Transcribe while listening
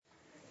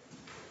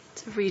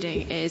The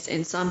reading is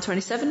in Psalm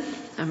 27,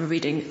 and we're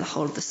reading the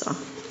whole of the psalm.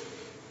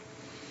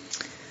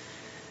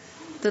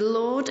 The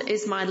Lord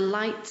is my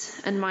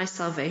light and my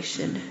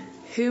salvation.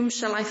 Whom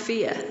shall I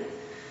fear?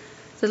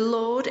 The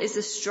Lord is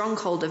the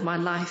stronghold of my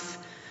life.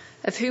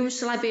 Of whom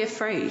shall I be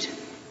afraid?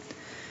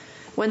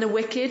 When the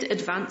wicked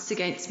advance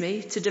against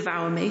me to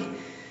devour me,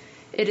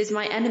 it is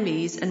my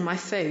enemies and my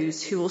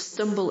foes who will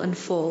stumble and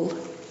fall.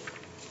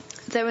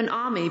 Though an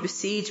army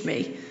besiege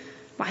me,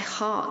 my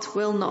heart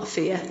will not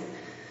fear.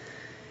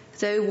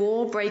 Though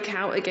war break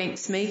out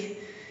against me,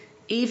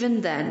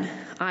 even then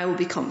I will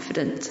be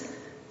confident.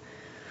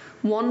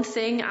 One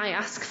thing I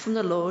ask from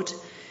the Lord,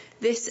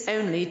 this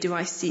only do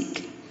I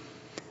seek,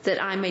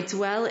 that I may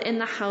dwell in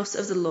the house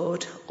of the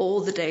Lord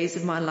all the days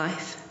of my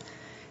life,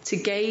 to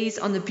gaze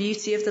on the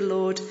beauty of the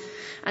Lord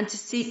and to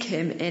seek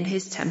him in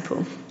his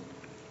temple.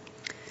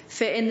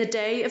 For in the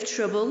day of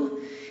trouble,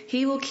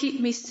 he will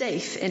keep me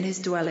safe in his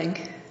dwelling.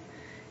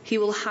 He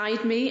will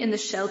hide me in the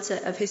shelter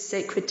of his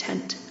sacred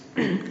tent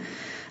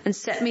and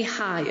set me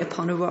high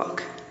upon a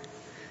rock.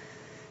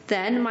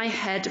 Then my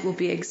head will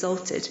be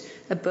exalted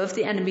above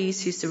the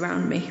enemies who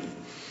surround me.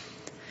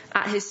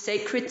 At his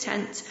sacred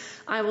tent,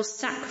 I will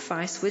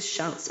sacrifice with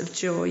shouts of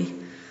joy.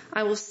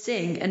 I will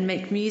sing and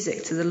make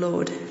music to the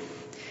Lord.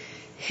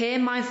 Hear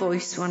my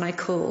voice when I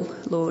call,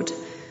 Lord.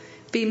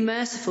 Be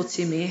merciful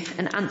to me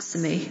and answer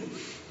me.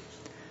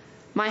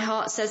 My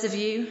heart says of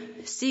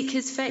you, seek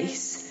his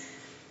face.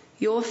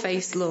 Your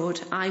face,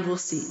 Lord, I will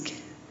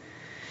seek.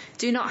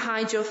 Do not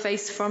hide your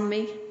face from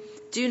me.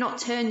 Do not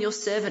turn your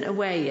servant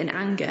away in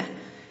anger.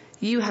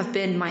 You have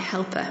been my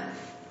helper.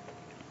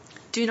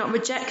 Do not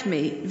reject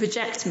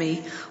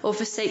me or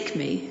forsake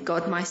me,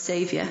 God my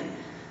Saviour.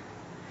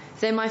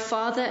 Though my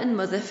father and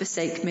mother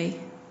forsake me,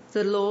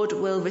 the Lord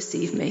will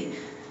receive me.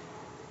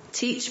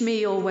 Teach me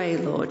your way,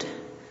 Lord.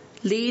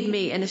 Lead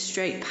me in a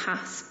straight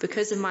path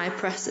because of my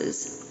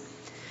oppressors.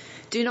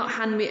 Do not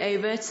hand me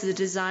over to the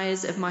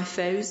desires of my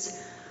foes,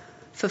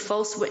 for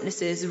false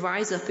witnesses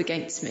rise up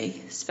against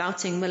me,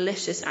 spouting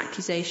malicious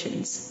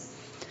accusations.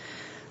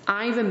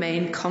 I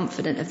remain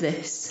confident of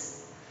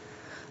this.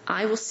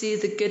 I will see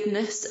the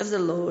goodness of the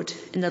Lord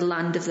in the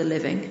land of the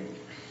living.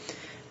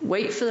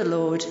 Wait for the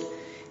Lord.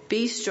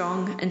 Be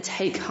strong and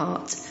take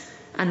heart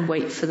and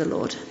wait for the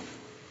Lord.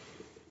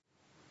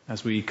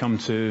 As we come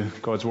to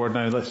God's word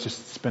now, let's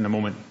just spend a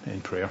moment in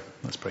prayer.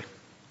 Let's pray.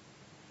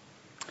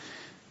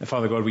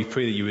 Father God, we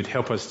pray that you would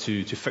help us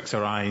to fix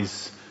our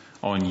eyes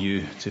on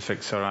you, to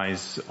fix our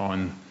eyes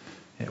on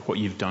what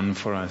you've done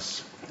for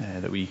us,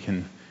 that we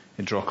can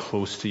draw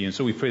close to you. And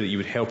so we pray that you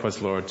would help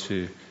us, Lord,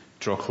 to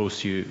draw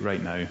close to you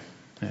right now,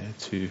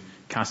 to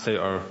cast out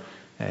our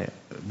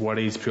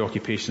worries,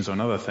 preoccupations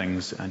on other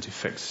things, and to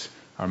fix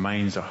our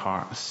minds, our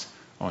hearts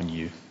on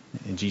you.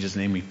 In Jesus'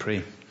 name we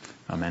pray.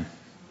 Amen.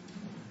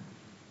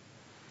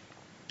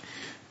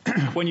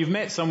 When you've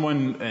met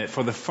someone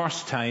for the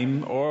first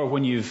time, or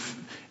when you've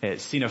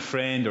seen a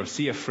friend or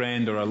see a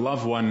friend or a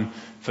loved one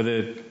for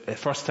the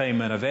first time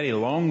in a very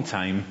long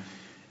time,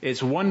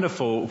 it's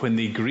wonderful when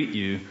they greet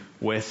you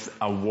with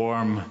a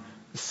warm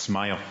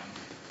smile.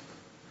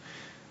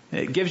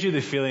 It gives you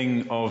the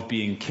feeling of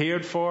being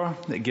cared for.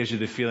 It gives you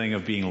the feeling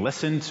of being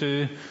listened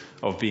to,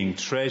 of being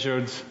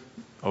treasured,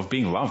 of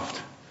being loved.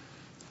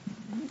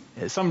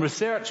 Some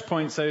research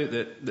points out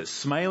that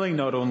smiling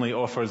not only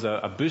offers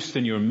a boost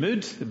in your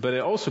mood, but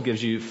it also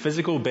gives you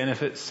physical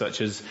benefits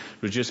such as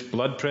reduced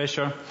blood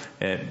pressure,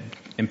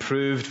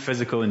 improved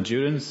physical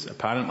endurance,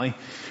 apparently,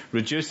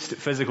 reduced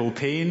physical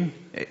pain,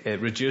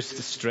 reduced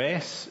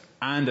stress,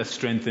 and a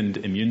strengthened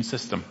immune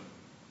system,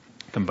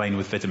 combined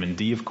with vitamin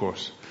D, of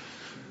course.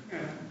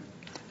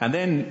 And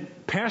then,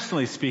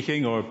 personally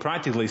speaking, or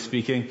practically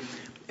speaking,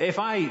 if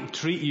I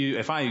greet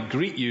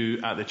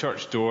you at the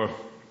church door,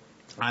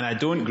 and I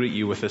don't greet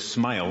you with a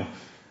smile,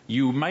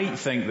 you might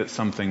think that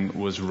something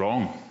was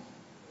wrong.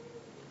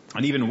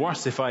 And even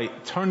worse, if I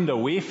turned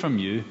away from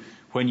you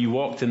when you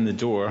walked in the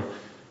door,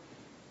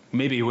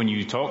 maybe when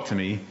you talked to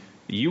me,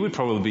 you would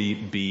probably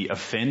be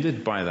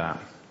offended by that,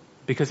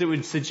 because it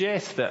would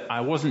suggest that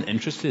I wasn't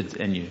interested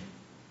in you.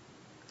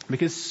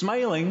 Because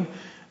smiling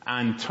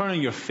and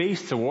turning your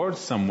face towards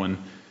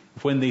someone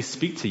when they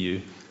speak to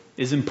you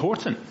is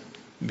important,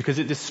 because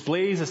it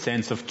displays a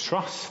sense of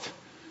trust.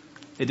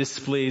 It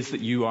displays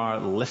that you are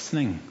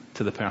listening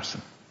to the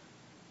person.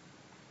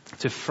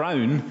 To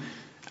frown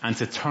and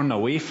to turn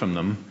away from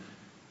them,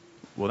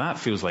 well, that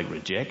feels like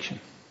rejection.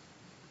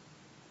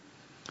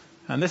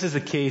 And this is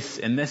the case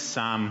in this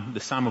psalm, the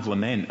Psalm of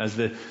Lament, as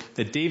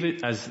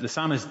the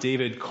psalmist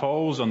David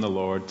calls on the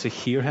Lord to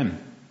hear him,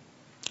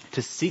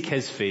 to seek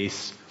his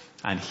face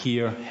and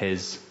hear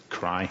his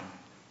cry.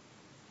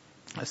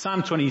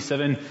 Psalm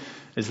 27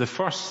 is the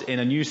first in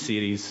a new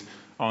series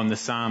on the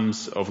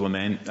Psalms of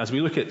Lament, as we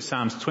look at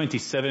Psalms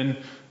 27,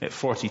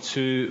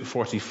 42,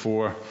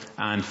 44,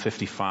 and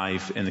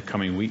 55 in the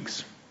coming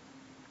weeks.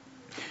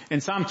 In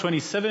Psalm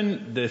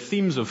 27, the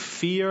themes of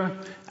fear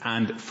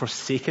and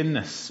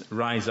forsakenness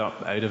rise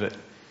up out of it.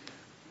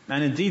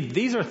 And indeed,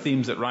 these are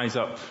themes that rise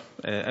up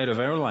out of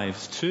our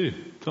lives too,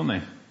 don't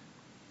they?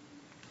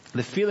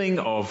 The feeling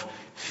of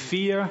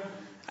fear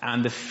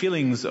and the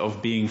feelings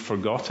of being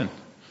forgotten.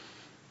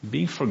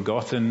 Being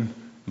forgotten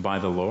by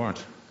the Lord.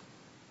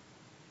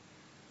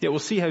 Yet we'll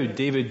see how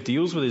David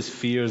deals with his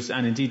fears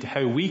and indeed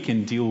how we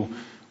can deal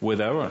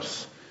with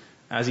ours.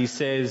 As he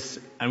says,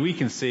 and we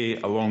can say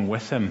along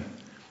with him,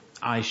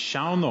 I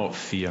shall not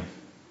fear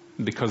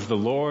because the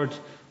Lord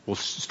will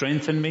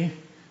strengthen me,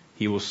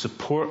 he will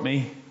support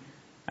me,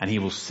 and he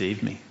will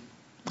save me.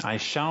 I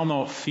shall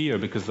not fear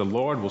because the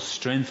Lord will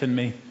strengthen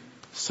me,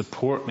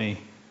 support me,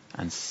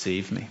 and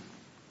save me.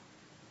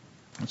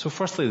 And so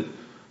firstly,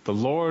 the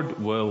Lord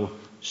will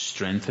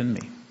strengthen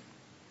me.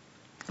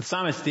 The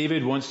psalmist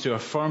David wants to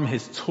affirm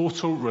his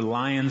total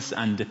reliance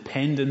and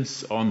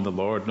dependence on the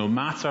Lord, no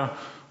matter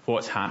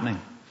what's happening.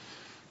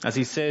 As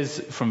he says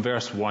from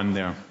verse 1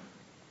 there,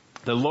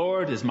 the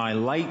Lord is my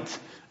light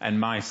and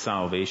my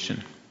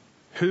salvation.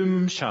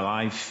 Whom shall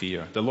I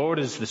fear? The Lord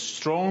is the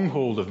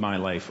stronghold of my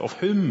life. Of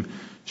whom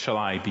shall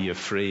I be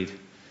afraid?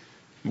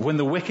 When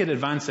the wicked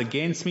advance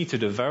against me to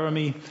devour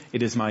me,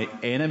 it is my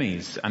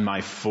enemies and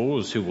my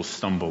foes who will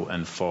stumble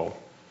and fall.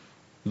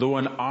 Though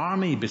an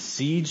army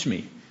besiege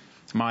me,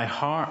 my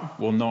heart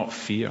will not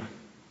fear.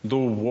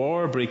 Though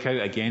war break out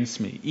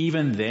against me,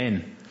 even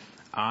then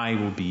I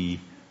will be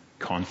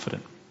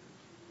confident.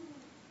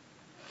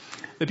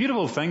 The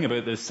beautiful thing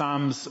about the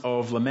Psalms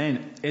of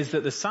Lament is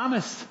that the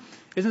psalmist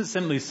isn't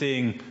simply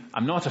saying,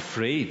 I'm not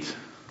afraid.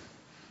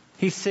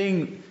 He's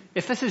saying,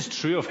 if this is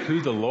true of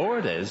who the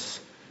Lord is,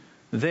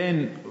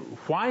 then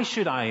why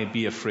should I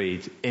be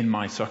afraid in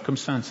my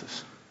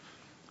circumstances?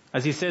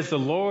 As he says, the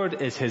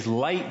Lord is his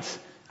light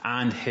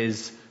and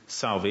his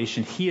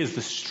salvation. He is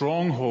the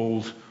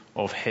stronghold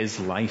of his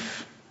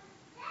life.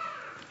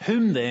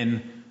 Whom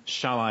then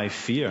shall I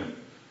fear?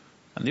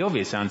 And the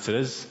obvious answer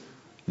is,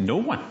 no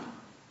one.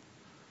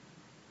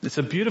 It's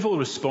a beautiful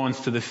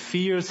response to the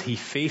fears he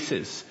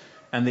faces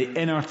and the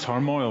inner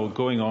turmoil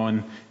going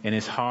on in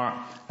his heart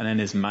and in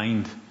his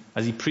mind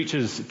as he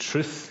preaches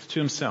truth to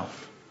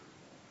himself.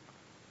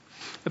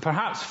 But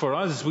perhaps for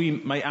us, we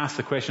might ask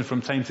the question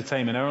from time to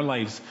time in our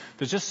lives,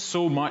 there's just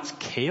so much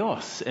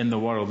chaos in the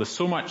world, there's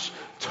so much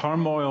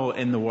turmoil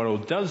in the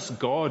world. Does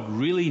God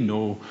really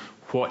know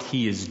what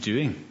he is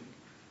doing?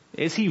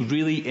 Is he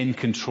really in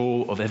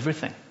control of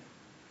everything?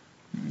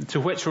 To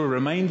which we're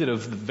reminded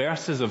of the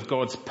verses of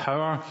God's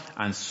power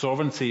and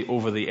sovereignty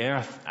over the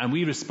earth, and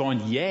we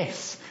respond,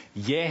 yes,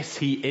 yes,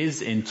 he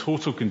is in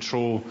total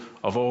control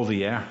of all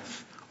the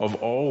earth, of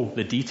all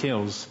the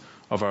details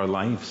of our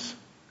lives.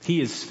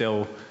 He is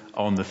still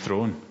on the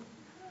throne.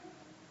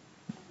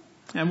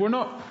 And we're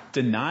not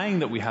denying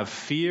that we have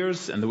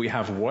fears and that we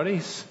have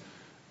worries,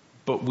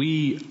 but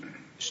we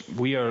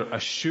are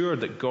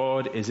assured that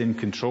God is in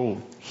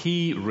control.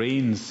 He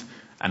reigns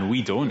and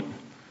we don't.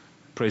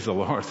 Praise the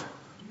Lord.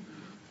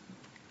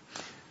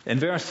 In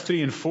verse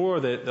 3 and 4,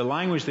 the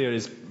language there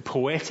is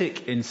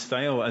poetic in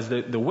style, as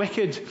the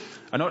wicked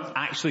are not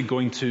actually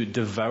going to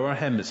devour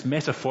him. It's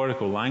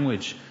metaphorical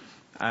language.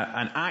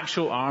 An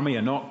actual army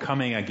are not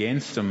coming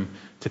against him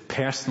to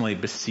personally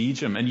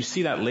besiege him. And you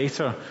see that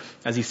later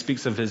as he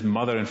speaks of his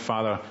mother and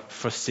father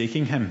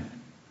forsaking him.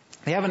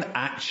 They haven't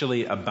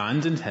actually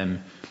abandoned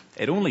him.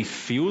 It only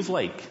feels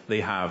like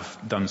they have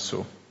done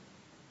so.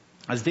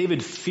 As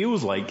David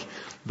feels like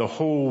the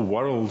whole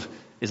world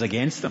is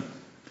against him.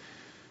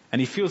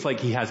 And he feels like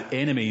he has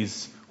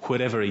enemies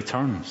wherever he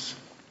turns.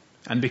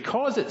 And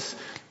because it's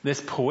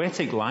this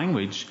poetic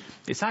language,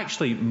 it's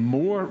actually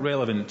more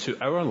relevant to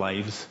our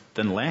lives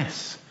than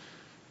less.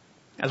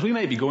 As we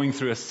might be going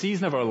through a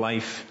season of our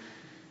life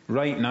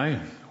right now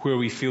where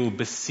we feel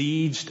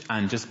besieged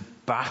and just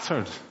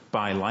battered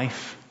by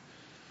life.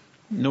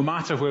 No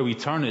matter where we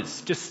turn, it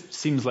just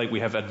seems like we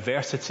have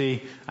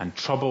adversity and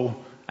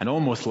trouble and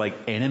almost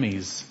like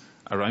enemies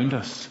around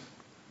us.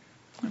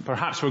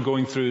 Perhaps we're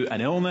going through an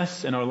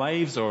illness in our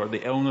lives or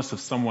the illness of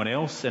someone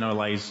else in our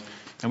lives,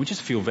 and we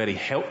just feel very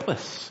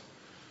helpless.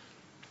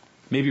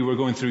 Maybe we're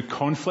going through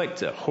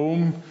conflict at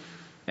home,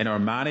 in our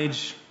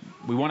marriage.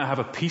 We want to have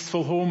a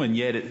peaceful home, and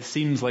yet it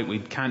seems like we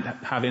can't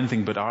have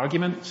anything but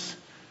arguments.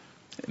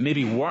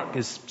 Maybe work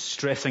is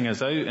stressing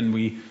us out and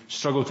we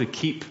struggle to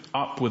keep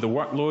up with the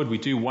workload. We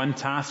do one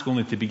task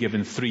only to be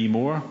given 3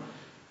 more.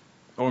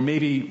 Or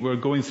maybe we're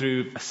going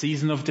through a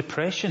season of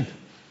depression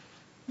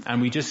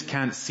and we just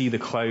can't see the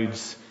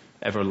clouds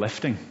ever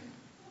lifting.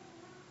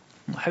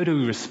 How do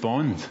we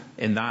respond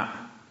in that?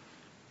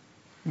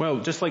 Well,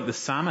 just like the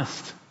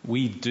psalmist,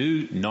 we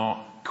do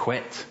not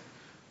quit.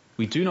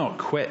 We do not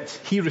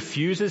quit. He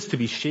refuses to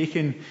be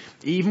shaken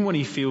even when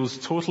he feels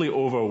totally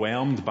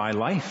overwhelmed by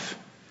life.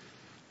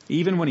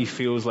 Even when he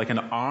feels like an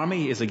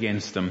army is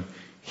against him,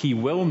 he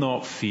will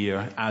not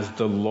fear, as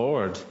the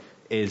Lord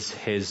is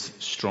his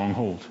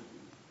stronghold.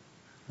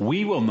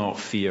 We will not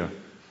fear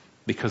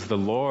because the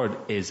Lord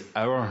is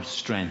our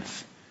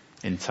strength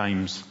in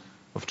times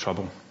of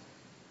trouble.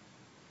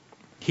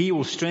 He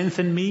will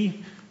strengthen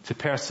me to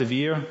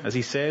persevere, as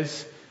he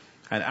says,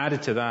 and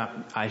added to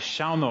that, I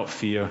shall not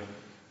fear,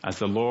 as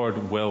the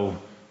Lord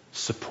will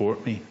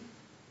support me.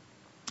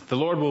 The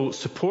Lord will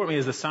support me,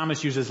 as the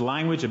psalmist uses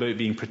language about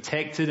being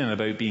protected and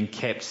about being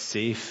kept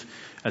safe.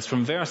 As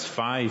from verse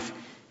 5,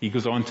 he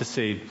goes on to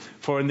say,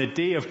 for in the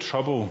day of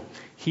trouble,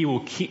 he will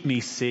keep me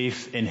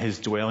safe in his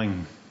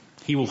dwelling.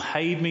 He will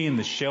hide me in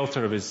the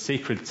shelter of his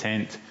sacred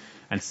tent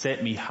and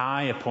set me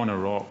high upon a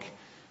rock.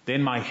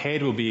 Then my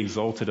head will be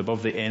exalted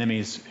above the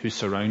enemies who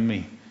surround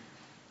me.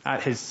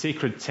 At his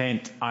sacred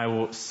tent, I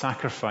will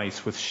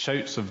sacrifice with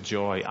shouts of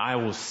joy. I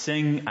will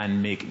sing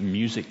and make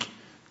music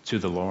to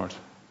the Lord.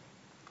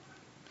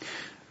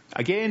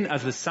 Again,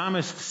 as the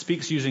psalmist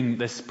speaks using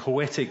this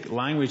poetic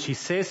language, he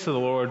says to the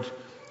Lord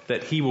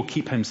that he will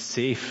keep him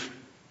safe.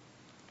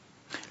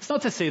 It's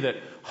not to say that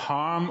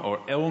harm or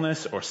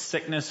illness or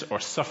sickness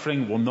or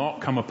suffering will not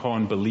come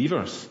upon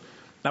believers.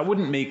 That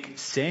wouldn't make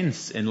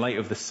sense in light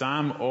of the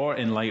psalm or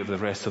in light of the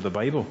rest of the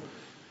Bible.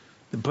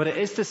 But it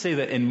is to say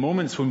that in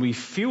moments when we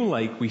feel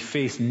like we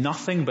face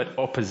nothing but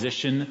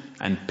opposition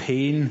and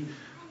pain,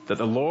 that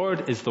the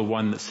Lord is the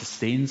one that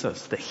sustains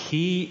us, that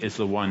he is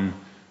the one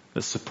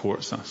that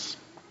supports us.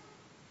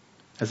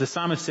 As the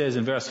psalmist says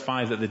in verse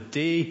 5, that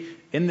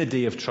in the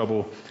day of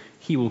trouble,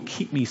 he will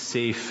keep me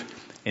safe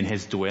in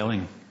his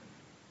dwelling.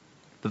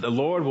 That the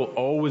Lord will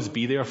always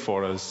be there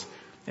for us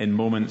in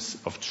moments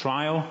of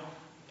trial,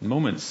 in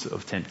moments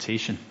of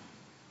temptation.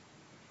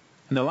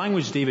 And the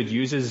language David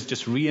uses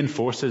just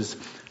reinforces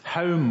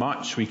how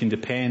much we can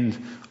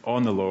depend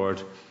on the Lord,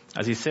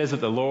 as he says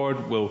that the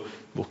Lord will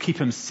keep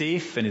him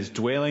safe in his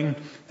dwelling,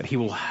 that he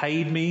will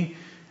hide me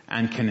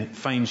and can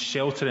find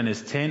shelter in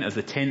his tent, as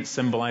the tent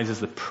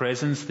symbolizes the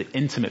presence, the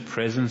intimate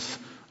presence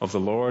of the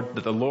Lord,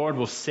 that the Lord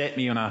will set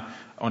me on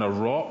a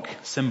rock,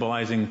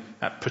 symbolizing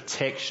that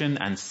protection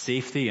and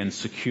safety and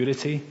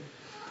security.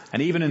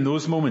 And even in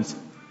those moments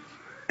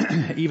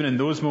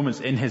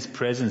in his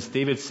presence,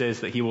 David says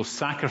that he will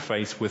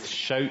sacrifice with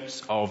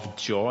shouts of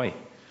joy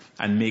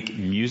and make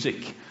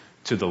music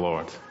to the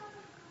Lord.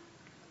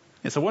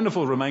 It's a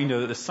wonderful reminder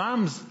that the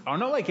Psalms are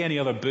not like any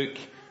other book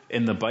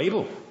in the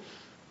Bible.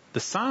 The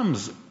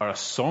Psalms are a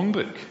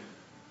songbook,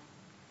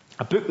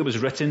 a book that was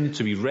written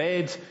to be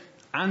read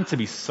and to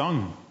be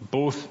sung,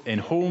 both in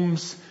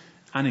homes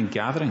and in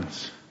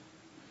gatherings.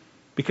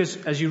 Because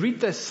as you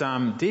read this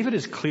psalm, David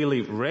is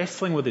clearly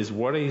wrestling with his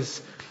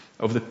worries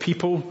of the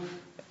people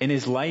in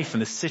his life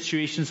and the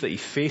situations that he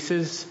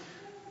faces,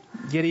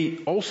 yet he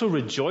also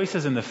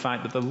rejoices in the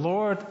fact that the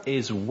Lord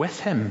is with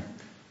him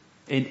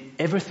in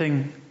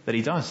everything that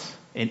he does.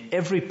 In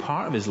every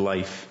part of his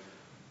life,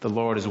 the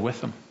Lord is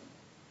with him.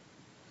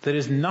 There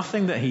is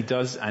nothing that he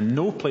does and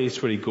no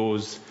place where he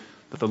goes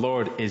that the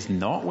Lord is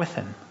not with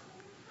him.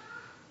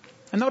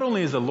 And not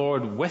only is the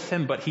Lord with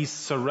him, but he's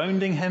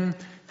surrounding him,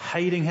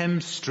 hiding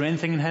him,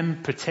 strengthening him,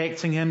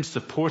 protecting him,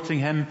 supporting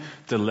him,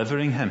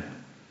 delivering him.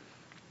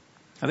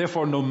 And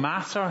therefore, no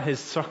matter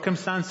his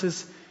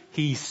circumstances,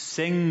 he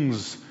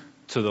sings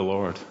to the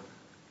Lord.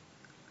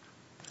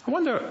 I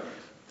wonder,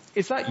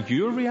 is that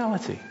your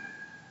reality?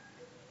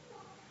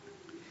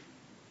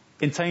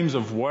 In times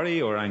of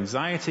worry or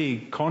anxiety,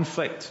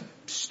 conflict,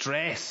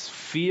 stress,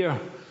 fear,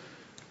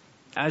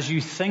 as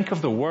you think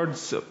of the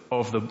words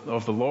of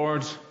the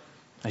Lord,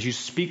 as you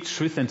speak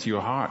truth into your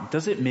heart,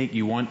 does it make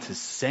you want to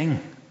sing?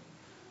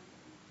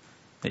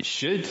 It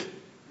should.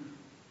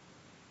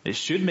 It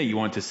should make you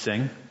want to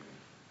sing.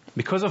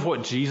 Because of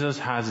what Jesus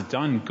has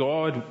done,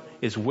 God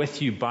is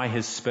with you by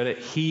his Spirit.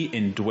 He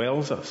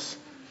indwells us.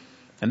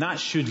 And that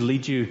should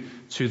lead you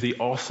to the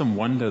awesome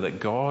wonder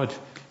that God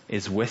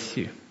is with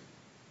you.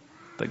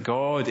 That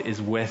God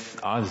is with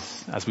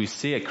us, as we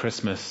say at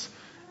Christmas,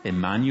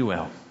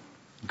 Emmanuel,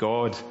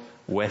 God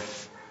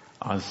with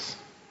us.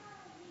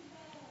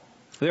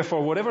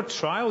 Therefore, whatever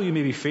trial you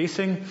may be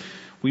facing,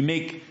 we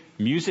make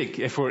music.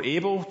 If we're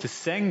able to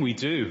sing, we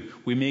do.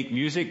 We make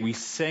music, we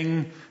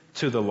sing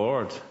to the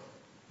Lord.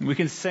 We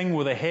can sing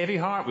with a heavy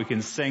heart, we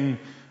can sing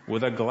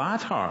with a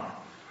glad heart.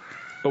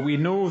 But we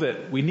know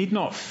that we need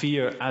not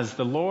fear, as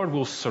the Lord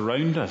will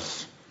surround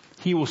us.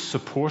 He will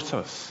support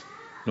us,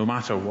 no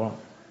matter what.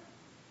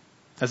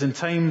 As in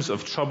times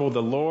of trouble,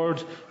 the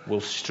Lord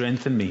will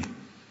strengthen me.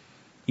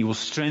 He will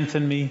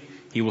strengthen me,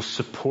 he will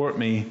support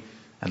me,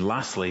 and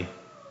lastly,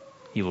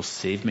 he will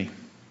save me.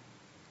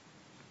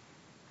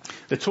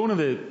 The tone of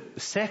the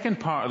second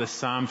part of the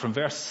psalm from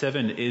verse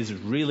 7 is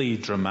really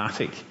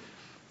dramatic.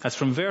 As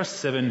from verse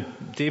 7,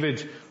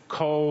 David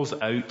calls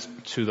out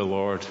to the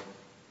Lord,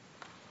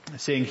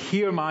 saying,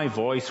 "Hear my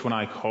voice when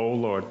I call,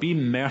 Lord. Be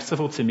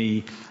merciful to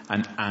me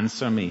and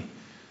answer me.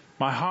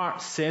 My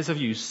heart says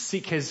of you,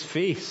 seek his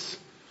face.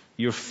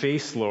 Your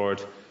face, Lord,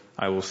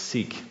 I will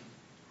seek.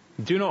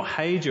 Do not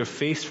hide your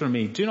face from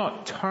me. Do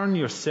not turn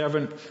your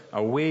servant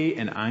away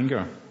in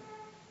anger.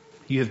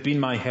 You have been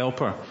my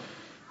helper.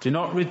 Do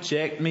not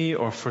reject me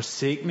or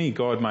forsake me,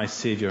 God my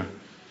Savior.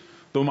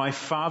 Though my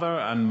father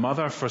and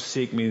mother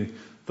forsake me,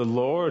 the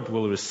Lord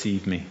will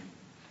receive me.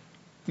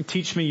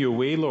 Teach me your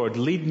way, Lord.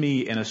 Lead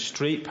me in a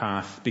straight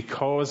path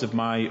because of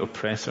my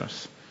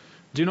oppressors.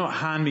 Do not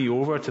hand me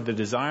over to the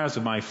desires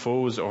of my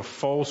foes, or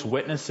false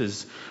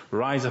witnesses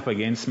rise up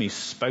against me,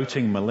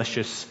 spouting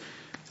malicious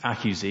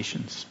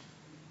accusations."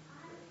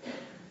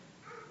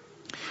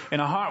 In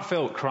a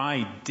heartfelt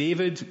cry,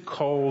 David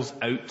calls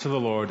out to the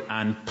Lord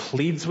and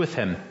pleads with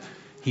him.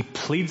 He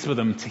pleads with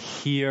him to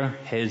hear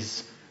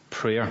his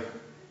prayer,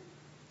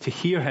 to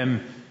hear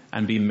him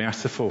and be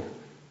merciful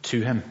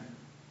to him.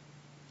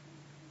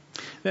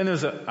 Then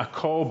there's a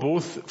call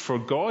both for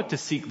God to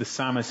seek the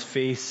psalmist's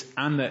face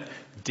and that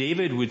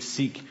David would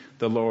seek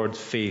the Lord's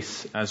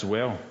face as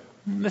well.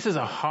 This is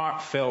a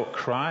heartfelt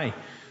cry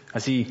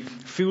as he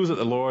feels that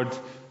the Lord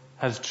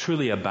has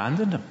truly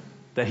abandoned him,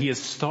 that he has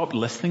stopped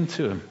listening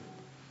to him.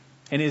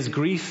 In his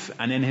grief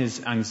and in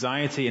his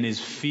anxiety and his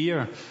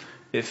fear,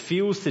 it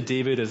feels to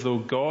David as though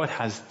God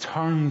has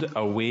turned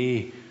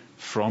away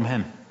from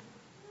him.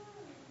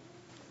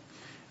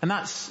 And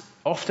that's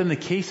often the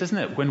case, isn't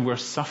it, when we're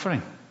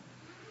suffering,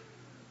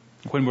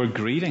 when we're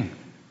grieving,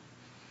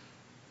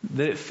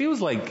 that it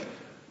feels like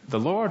the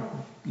Lord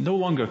no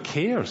longer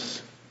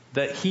cares,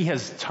 that he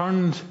has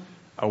turned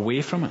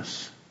away from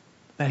us,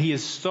 that he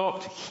has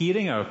stopped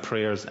hearing our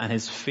prayers and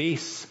his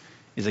face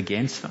is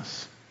against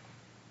us.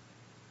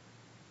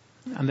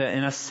 And that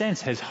in a sense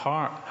his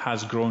heart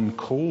has grown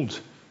cold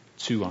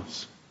to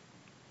us.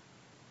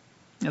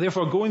 And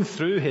therefore, going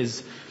through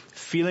his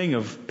feeling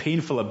of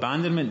painful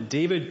abandonment,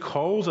 David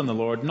calls on the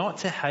Lord not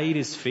to hide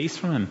his face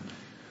from him,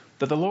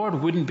 that the Lord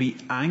wouldn't be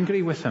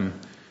angry with him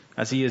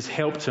as he has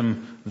helped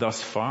him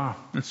thus far.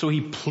 And so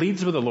he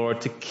pleads with the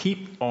Lord to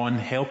keep on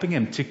helping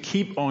him, to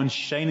keep on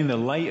shining the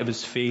light of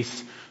his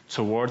face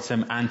towards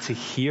him and to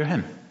hear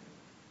him.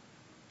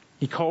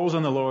 He calls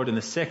on the Lord in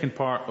the second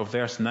part of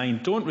verse 9,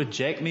 "Don't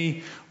reject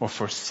me or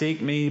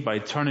forsake me by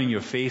turning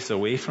your face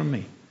away from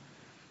me."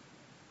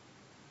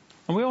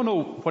 And we all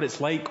know what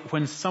it's like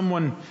when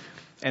someone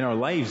in our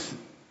lives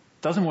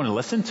doesn't want to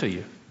listen to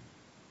you.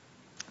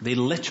 They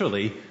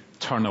literally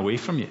turn away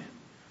from you.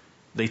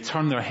 They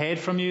turn their head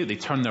from you. They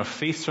turn their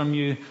face from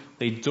you.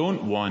 They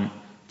don't want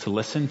to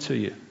listen to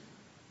you.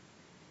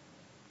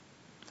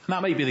 And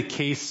that might be the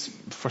case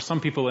for some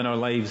people in our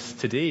lives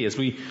today, as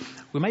we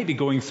might be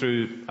going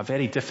through a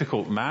very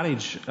difficult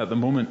marriage at the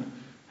moment,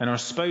 and our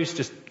spouse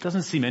just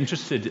doesn't seem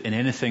interested in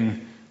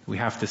anything we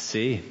have to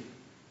say.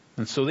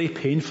 And so they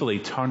painfully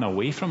turn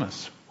away from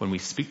us when we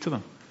speak to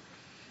them.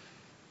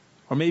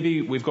 Or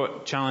maybe we've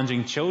got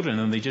challenging children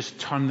and they just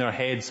turn their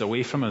heads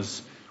away from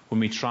us when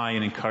we try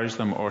and encourage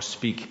them or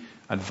speak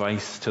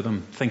advice to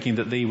them, thinking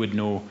that they would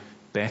know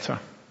better.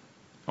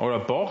 Or a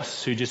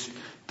boss who just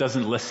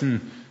doesn't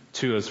listen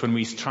to us when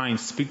we try and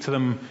speak to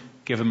them,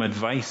 give them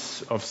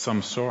advice of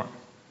some sort.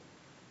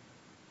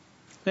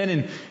 Then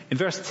in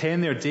verse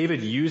 10 there,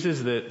 David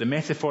uses the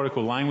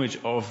metaphorical language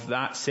of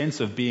that sense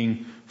of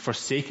being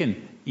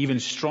forsaken, even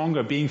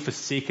stronger, being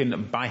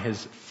forsaken by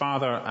his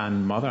father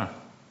and mother.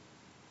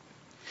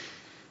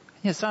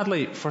 Yet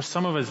sadly, for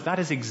some of us, that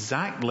is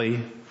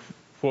exactly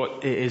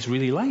what it is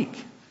really like,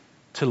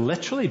 to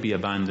literally be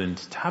abandoned,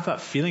 to have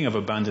that feeling of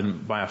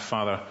abandonment by a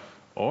father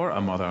or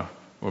a mother,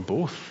 or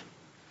both,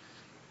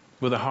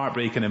 with the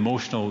heartbreak and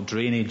emotional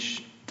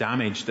drainage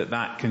damage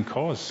that can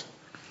cause.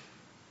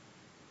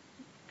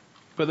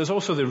 But there's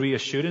also the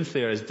reassurance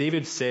there, as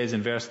David says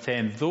in verse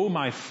 10, "Though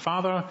my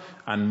father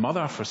and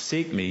mother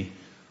forsake me,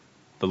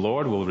 the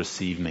Lord will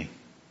receive me."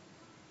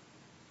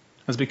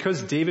 As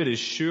because David is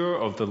sure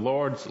of the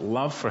Lord's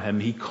love for him,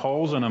 he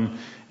calls on him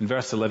in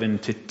verse 11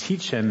 to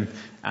teach him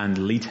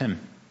and lead him,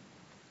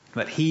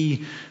 that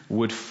he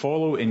would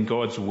follow in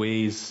God's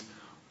ways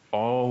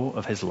all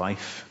of his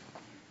life,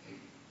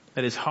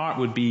 that his heart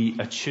would be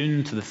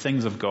attuned to the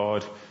things of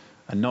God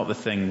and not the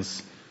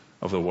things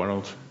of the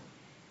world.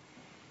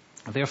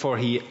 Therefore,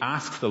 he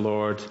asks the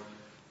Lord,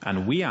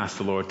 and we ask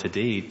the Lord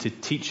today, to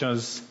teach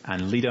us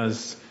and lead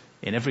us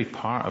in every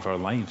part of our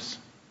lives.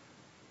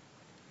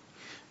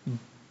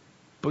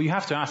 But you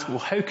have to ask, well,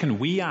 how can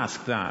we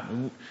ask that?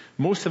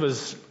 Most of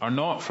us are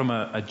not from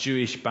a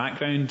Jewish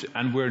background,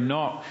 and we're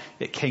not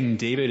King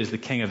David as the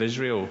king of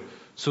Israel,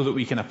 so that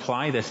we can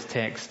apply this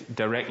text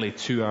directly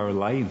to our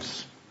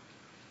lives.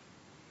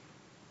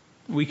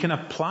 We can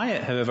apply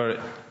it,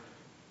 however,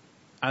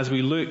 as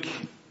we look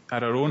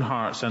at our own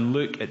hearts and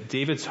look at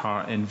David's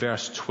heart in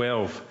verse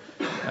 12,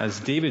 as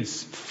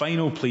David's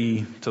final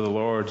plea to the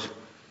Lord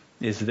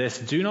is this: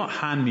 "Do not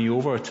hand me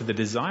over to the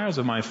desires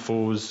of my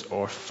foes,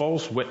 or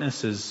false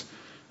witnesses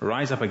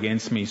rise up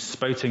against me,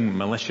 spouting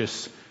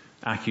malicious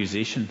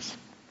accusations."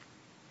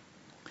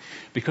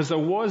 Because there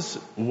was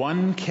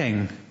one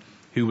king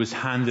who was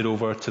handed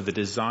over to the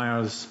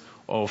desires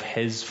of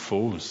his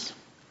foes.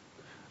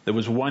 There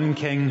was one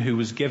king who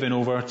was given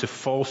over to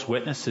false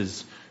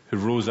witnesses who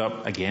rose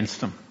up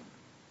against him.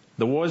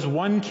 There was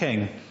one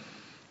king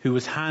who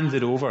was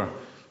handed over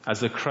as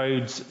the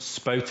crowds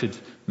spouted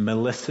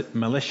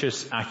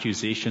malicious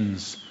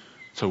accusations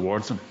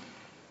towards him.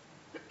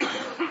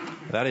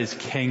 That is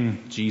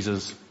King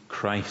Jesus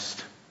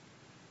Christ.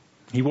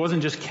 He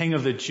wasn't just King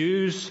of the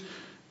Jews,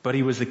 but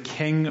he was the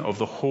King of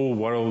the whole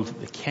world,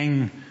 the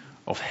King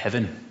of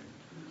heaven.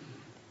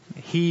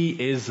 He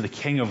is the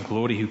King of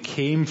glory who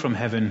came from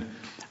heaven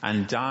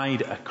and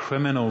died a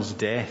criminal's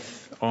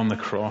death on the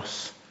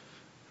cross.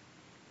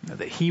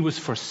 That he was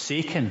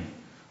forsaken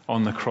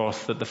on the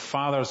cross that the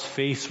Father's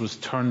face was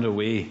turned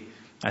away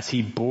as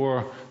he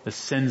bore the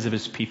sins of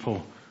his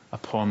people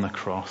upon the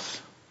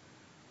cross.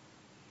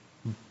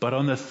 But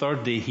on the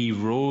third day he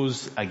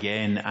rose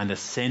again and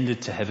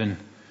ascended to heaven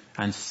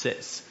and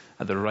sits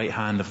at the right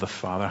hand of the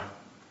Father.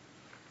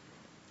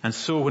 And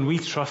so when we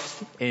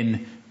trust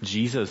in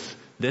Jesus,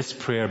 this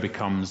prayer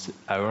becomes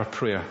our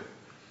prayer,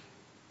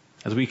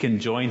 as we can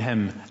join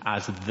him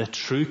as the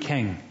true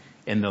King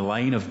in the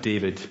line of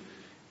David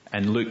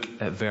and look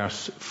at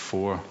verse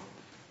 4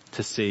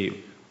 to say,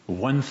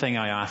 "One thing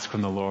I ask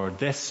from the Lord,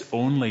 this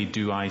only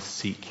do I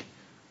seek,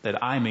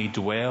 that I may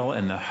dwell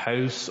in the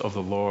house of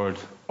the Lord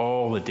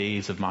all the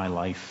days of my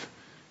life,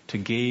 to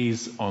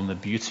gaze on the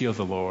beauty of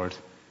the Lord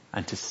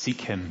and to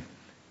seek him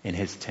in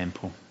his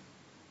temple."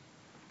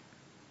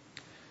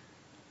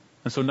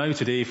 And so now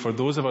today, for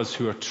those of us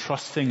who are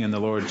trusting in the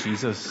Lord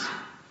Jesus,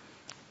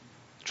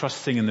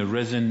 trusting in the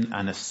risen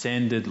and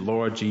ascended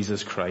Lord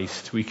Jesus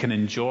Christ, we can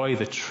enjoy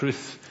the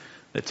truth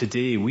that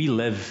today we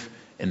live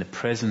in the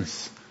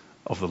presence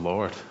of the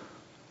Lord.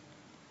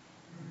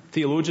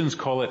 Theologians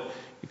call it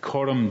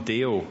coram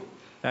Deo,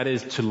 that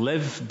is, to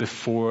live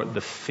before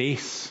the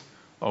face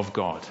of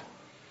God.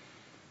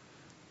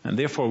 And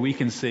therefore we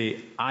can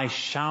say, "I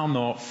shall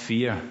not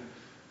fear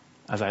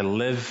as I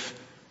live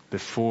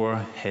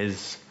before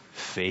his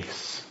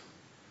face."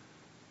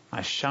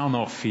 I shall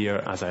not fear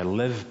as I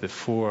live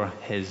before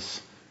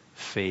his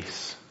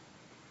face.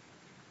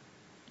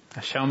 I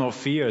shall not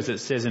fear, as it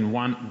says in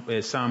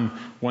Psalm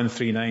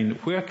 139,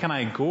 "Where can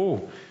I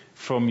go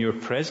from your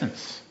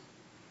presence?"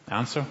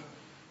 Answer,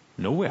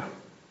 nowhere.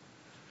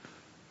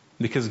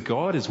 Because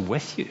God is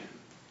with you.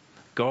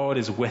 God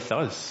is with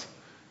us.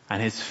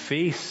 And his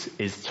face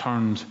is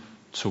turned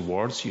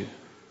towards you.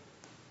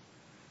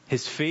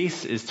 His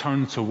face is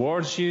turned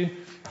towards you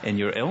in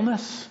your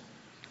illness.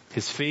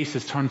 His face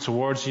is turned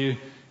towards you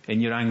in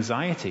your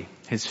anxiety.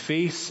 His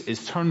face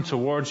is turned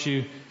towards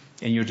you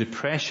in your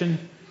depression.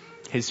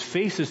 His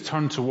face is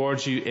turned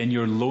towards you in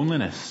your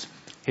loneliness.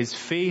 His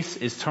face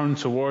is turned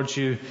towards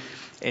you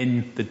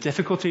in the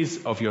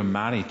difficulties of your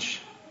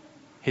marriage.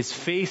 His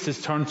face is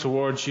turned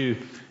towards you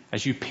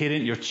as you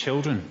parent your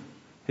children.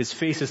 His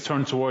face is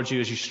turned towards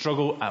you as you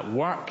struggle at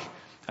work,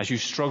 as you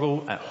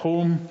struggle at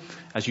home,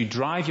 as you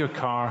drive your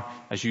car,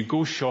 as you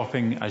go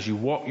shopping, as you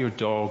walk your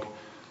dog.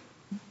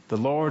 The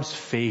Lord's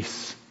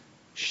face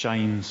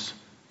shines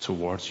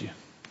towards you.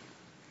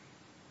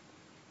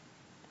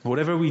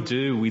 Whatever we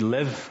do, we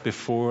live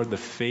before the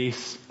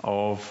face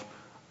of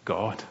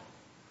God.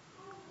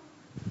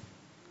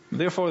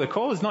 Therefore, the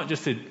call is not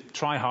just to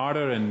try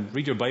harder and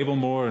read your Bible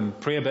more and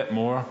pray a bit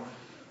more.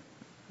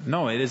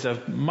 No, it is a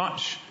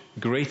much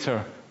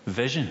greater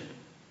vision,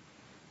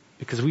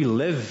 because we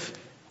live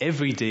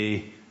every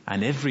day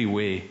and every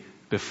way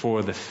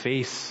before the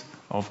face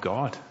of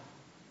God.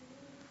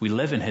 We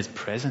live in his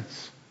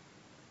presence.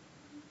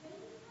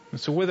 And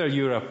so whether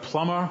you're a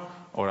plumber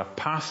or a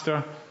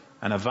pastor,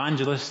 an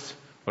evangelist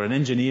or an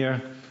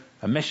engineer,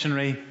 a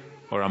missionary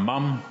or a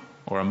mum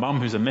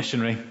who's a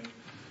missionary,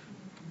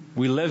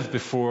 we live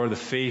before the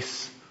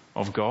face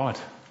of God.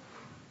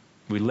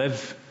 We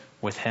live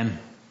with him.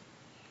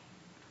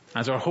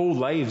 As our whole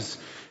lives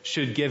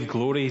should give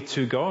glory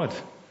to God.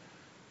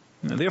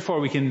 And therefore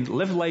we can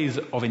live lives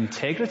of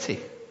integrity,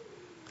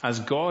 as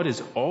God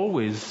is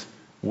always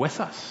with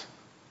us.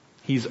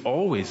 He's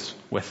always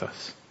with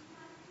us.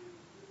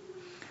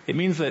 It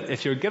means that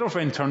if your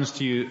girlfriend turns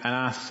to you and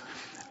asks,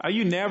 "Are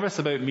you nervous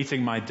about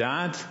meeting my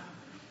dad?"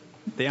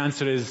 The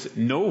answer is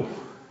no,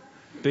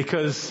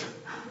 because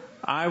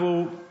I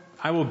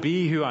will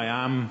be who I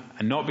am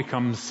and not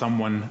become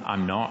someone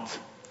I'm not.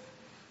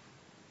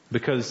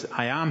 Because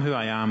I am who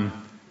I am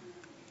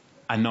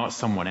and not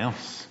someone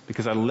else.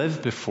 Because I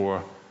live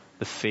before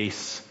the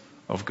face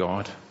of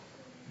God.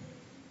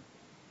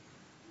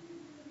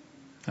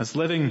 As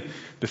living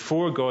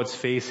before God's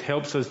face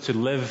helps us to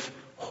live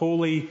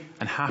holy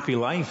and happy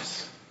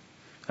lives,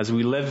 as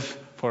we live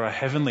for our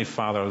Heavenly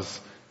Father's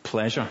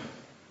pleasure.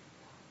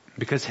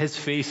 Because his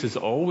face is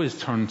always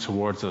turned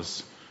towards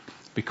us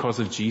because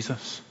of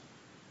Jesus.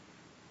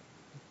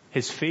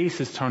 His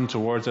face is turned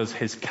towards us,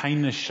 his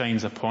kindness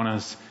shines upon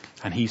us,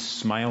 and he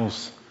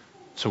smiles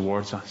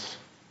towards us.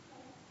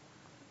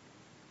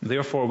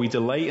 Therefore we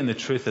delight in the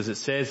truth, as it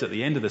says at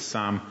the end of the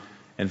psalm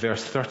in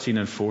verse 13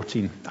 and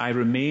 14. "I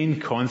remain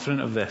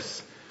confident of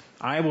this.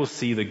 I will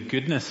see the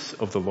goodness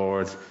of the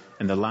Lord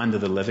in the land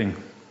of the living.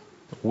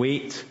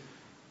 Wait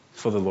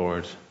for the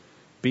Lord.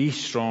 Be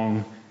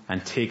strong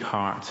and take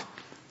heart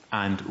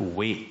and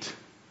wait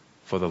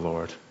for the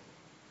Lord."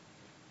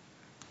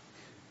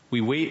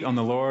 We wait on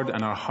the Lord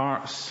and our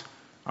hearts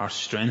are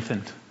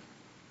strengthened.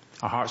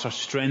 Our hearts are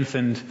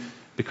strengthened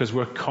because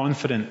we're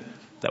confident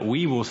that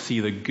we will see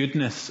the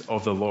goodness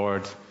of the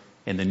Lord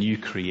in the new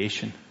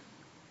creation.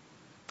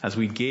 As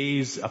we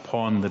gaze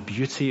upon the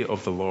beauty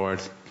of the Lord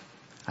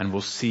and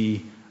will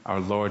see our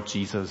Lord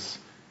Jesus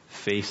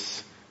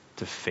face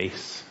to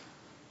face.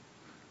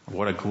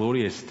 What a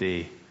glorious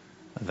day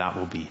that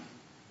will be.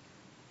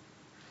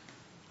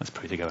 Let's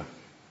pray together.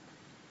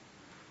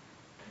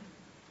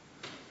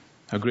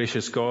 Our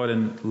gracious God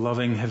and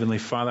loving Heavenly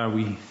Father,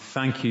 we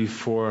thank you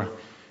for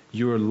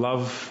your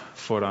love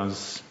for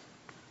us.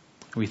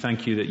 We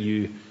thank you that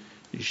you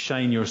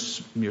shine your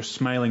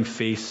smiling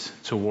face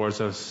towards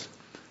us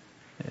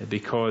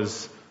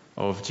because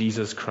of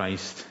Jesus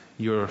Christ,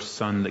 your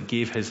Son that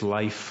gave his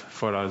life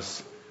for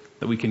us,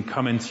 that we can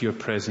come into your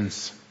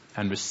presence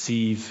and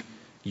receive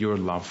your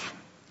love.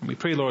 And we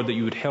pray, Lord, that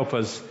you would help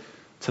us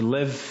to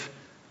live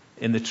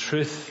in the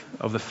truth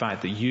of the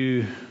fact that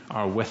you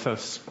are with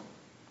us,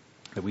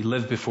 that we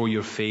live before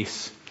your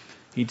face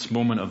each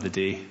moment of the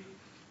day.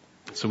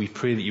 So we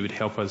pray that you would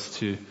help us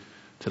to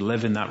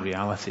live in that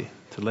reality,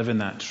 to live in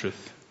that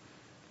truth.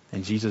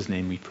 In Jesus'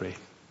 name we pray.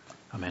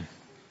 Amen.